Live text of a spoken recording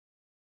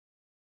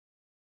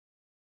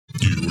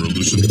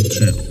listening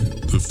to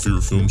the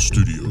Fear Film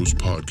Studios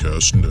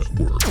Podcast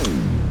Network.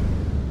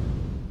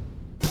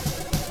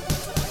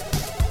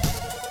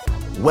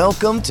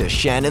 Welcome to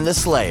Shannon the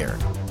Slayer,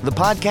 the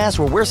podcast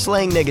where we're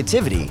slaying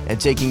negativity and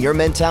taking your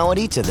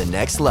mentality to the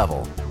next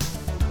level.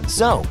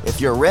 So,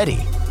 if you're ready,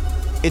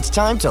 it's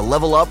time to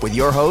level up with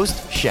your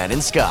host,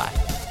 Shannon Scott.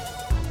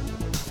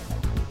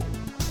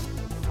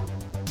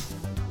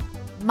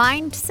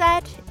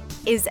 Mindset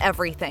is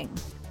everything.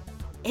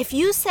 If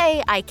you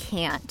say, I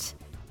can't,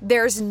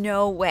 there's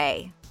no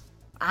way.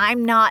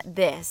 I'm not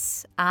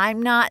this.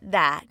 I'm not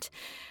that.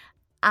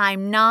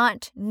 I'm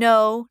not,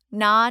 no,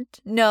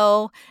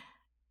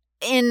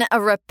 in a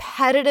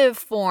repetitive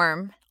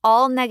form,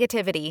 all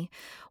negativity.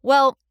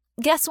 Well,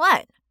 guess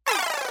what?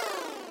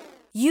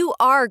 You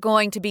are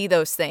going to be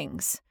those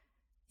things.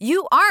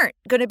 You aren't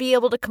going to be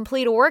able to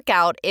complete a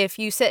workout if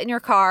you sit in your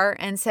car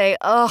and say,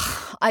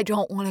 ugh, I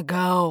don't want to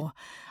go.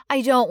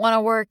 I don't want to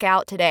work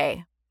out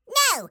today.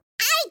 No,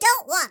 I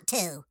don't want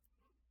to.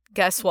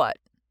 Guess what?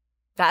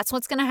 That's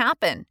what's going to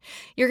happen.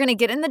 You're going to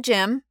get in the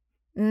gym,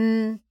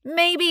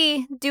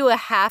 maybe do a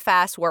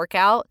half-ass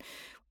workout,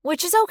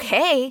 which is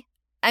okay.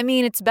 I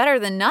mean, it's better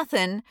than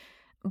nothing,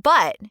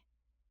 but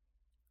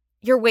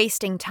you're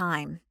wasting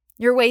time.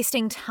 You're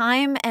wasting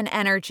time and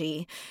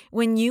energy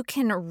when you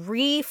can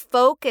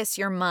refocus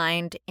your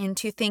mind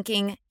into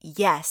thinking,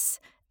 yes,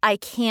 I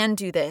can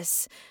do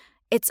this.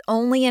 It's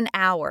only an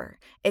hour.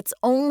 It's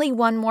only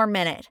one more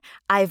minute.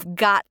 I've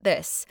got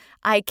this.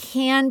 I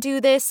can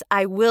do this.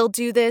 I will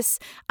do this.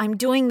 I'm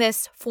doing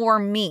this for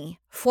me,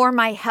 for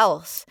my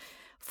health,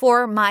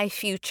 for my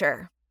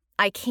future.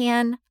 I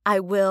can,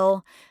 I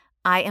will,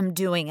 I am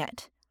doing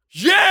it.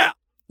 Yeah!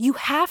 You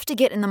have to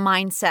get in the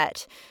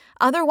mindset.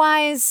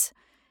 Otherwise,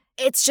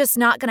 it's just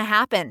not going to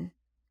happen.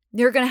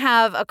 You're going to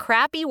have a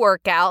crappy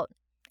workout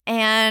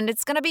and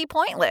it's going to be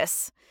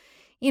pointless.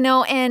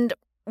 And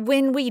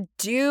when we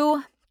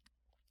do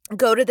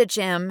go to the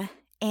gym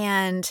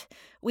and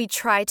we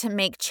try to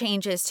make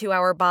changes to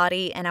our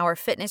body and our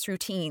fitness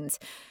routines,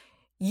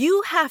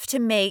 you have to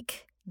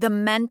make the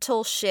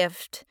mental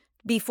shift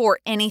before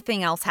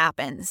anything else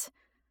happens.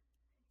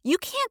 You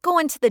can't go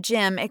into the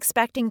gym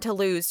expecting to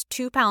lose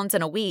 2 pounds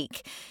in a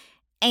week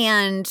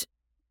and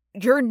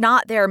you're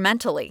not there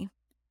mentally.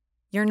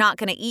 You're not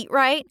going to eat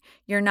right.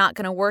 You're not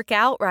going to work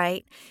out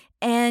right.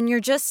 And you're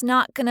just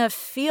not going to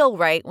feel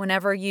right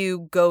whenever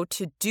you go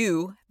to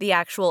do the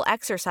actual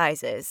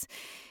exercises.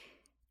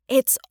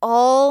 It's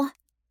all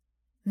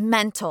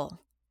mental.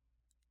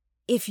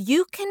 If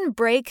you can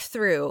break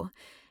through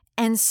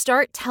and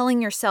start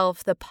telling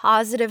yourself the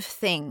positive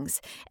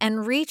things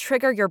and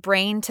re-trigger your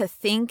brain to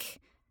think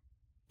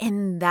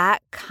in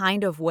that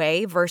kind of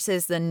way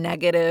versus the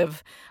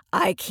negative,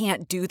 I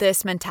can't do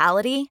this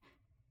mentality,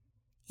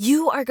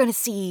 you are going to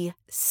see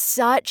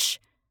such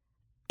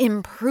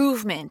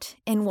improvement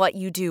in what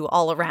you do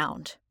all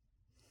around.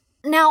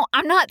 Now,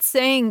 I'm not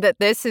saying that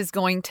this is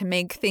going to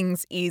make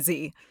things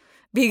easy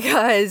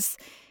because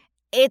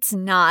it's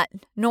not,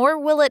 nor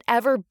will it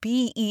ever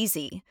be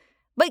easy.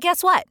 But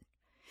guess what?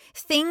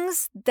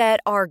 Things that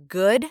are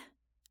good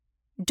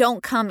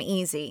don't come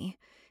easy.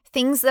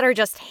 Things that are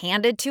just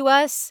handed to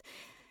us,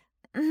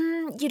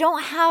 you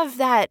don't have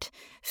that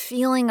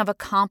feeling of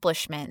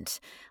accomplishment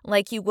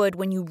like you would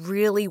when you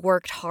really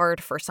worked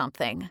hard for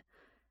something.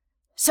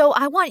 So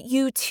I want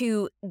you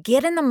to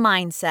get in the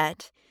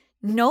mindset,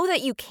 know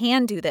that you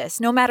can do this.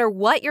 No matter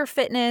what your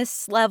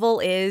fitness level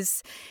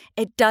is,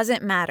 it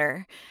doesn't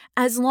matter.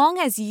 As long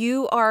as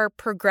you are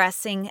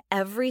progressing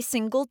every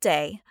single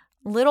day,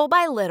 little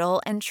by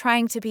little, and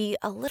trying to be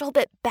a little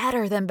bit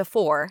better than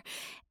before,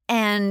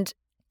 and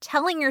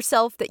telling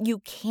yourself that you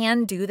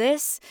can do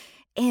this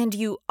and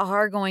you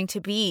are going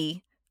to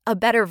be a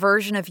better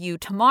version of you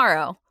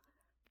tomorrow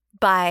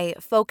by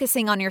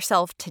focusing on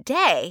yourself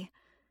today,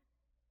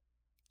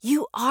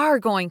 you are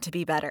going to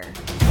be better.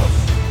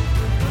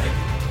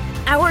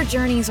 Our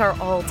journeys are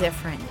all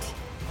different,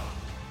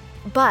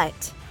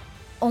 but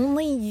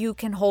only you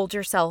can hold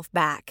yourself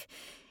back.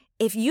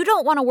 If you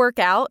don't want to work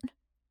out,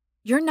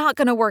 you're not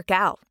going to work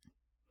out.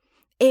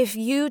 If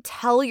you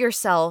tell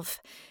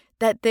yourself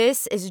that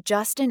this is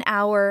just an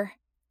hour,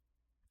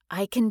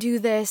 I can do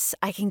this,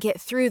 I can get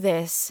through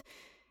this,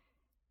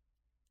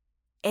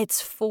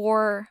 it's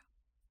for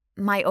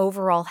my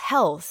overall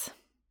health,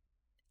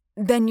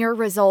 then your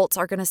results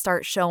are going to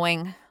start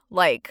showing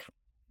like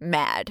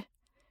mad.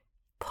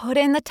 Put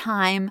in the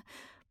time,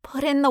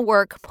 put in the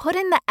work, put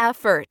in the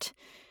effort,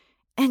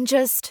 and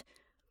just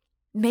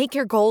make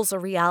your goals a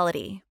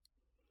reality.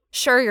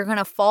 Sure, you're going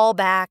to fall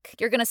back,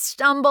 you're going to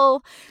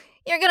stumble,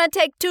 you're going to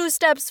take 2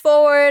 steps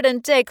forward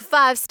and take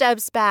 5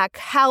 steps back.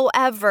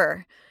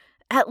 However,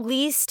 at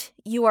least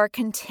you are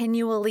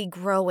continually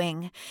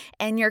growing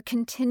and you're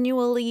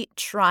continually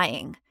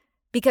trying,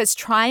 because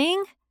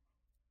trying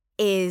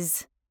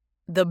is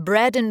the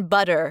bread and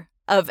butter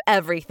of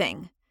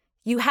everything.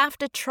 You have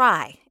to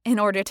try in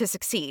order to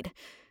succeed.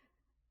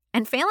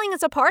 And failing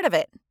is a part of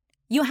it.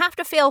 You have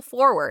to fail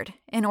forward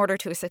in order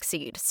to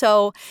succeed.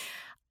 So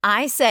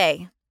I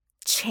say,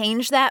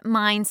 change that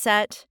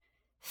mindset.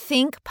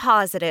 Think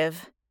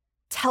positive.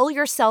 Tell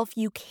yourself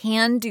you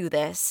can do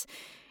this.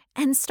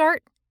 And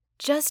start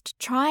just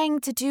trying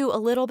to do a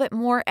little bit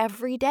more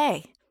every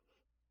day.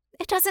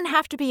 It doesn't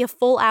have to be a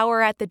full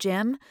hour at the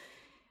gym.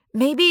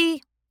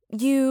 Maybe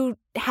you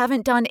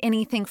haven't done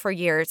anything for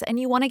years and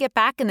you want to get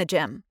back in the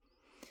gym.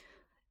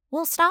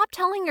 Well, stop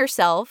telling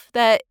yourself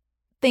that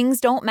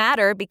things don't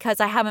matter because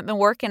I haven't been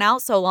working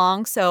out so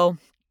long, so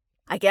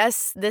I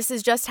guess this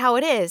is just how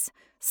it is.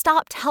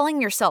 Stop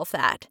telling yourself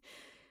that.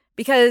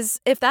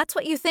 Because if that's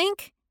what you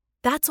think,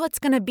 that's what's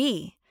going to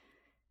be.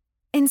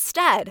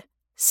 Instead,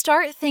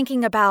 start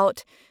thinking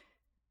about,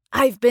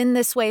 I've been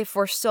this way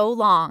for so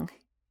long,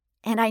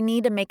 and I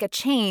need to make a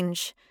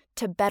change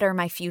to better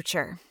my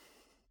future.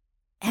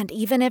 And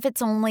even if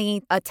it's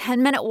only a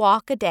 10-minute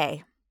walk a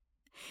day,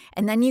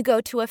 and then you go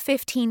to a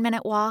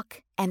 15-minute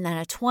walk, and then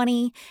a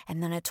 20,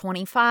 and then a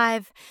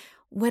 25,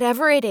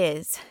 whatever it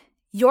is,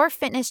 your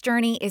fitness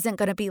journey isn't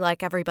going to be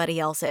like everybody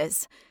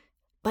else's,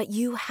 but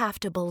you have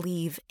to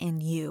believe in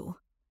you.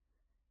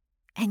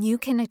 And you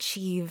can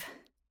achieve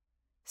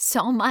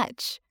so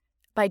much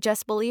by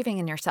just believing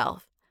in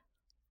yourself.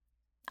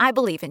 I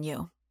believe in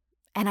you,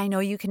 and I know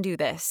you can do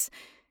this.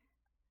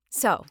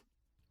 So,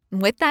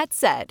 with that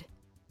said,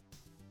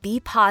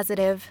 be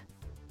positive,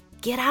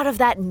 get out of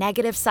that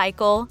negative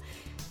cycle,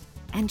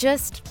 and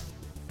just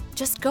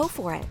go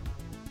for it.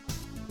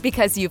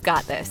 Because you've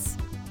got this.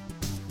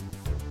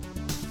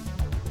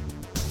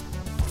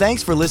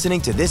 Thanks for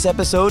listening to this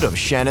episode of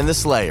Shannon the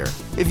Slayer.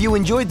 If you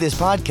enjoyed this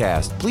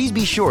podcast, please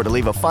be sure to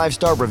leave a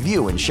 5-star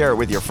review and share it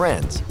with your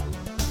friends.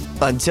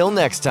 Until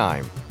next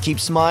time, keep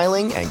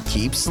smiling and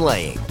keep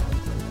slaying.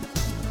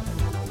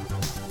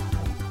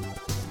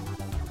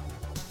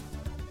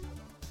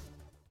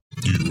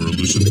 You are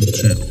listening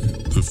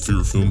to the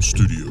Fear Film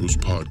Studios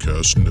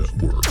Podcast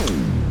Network.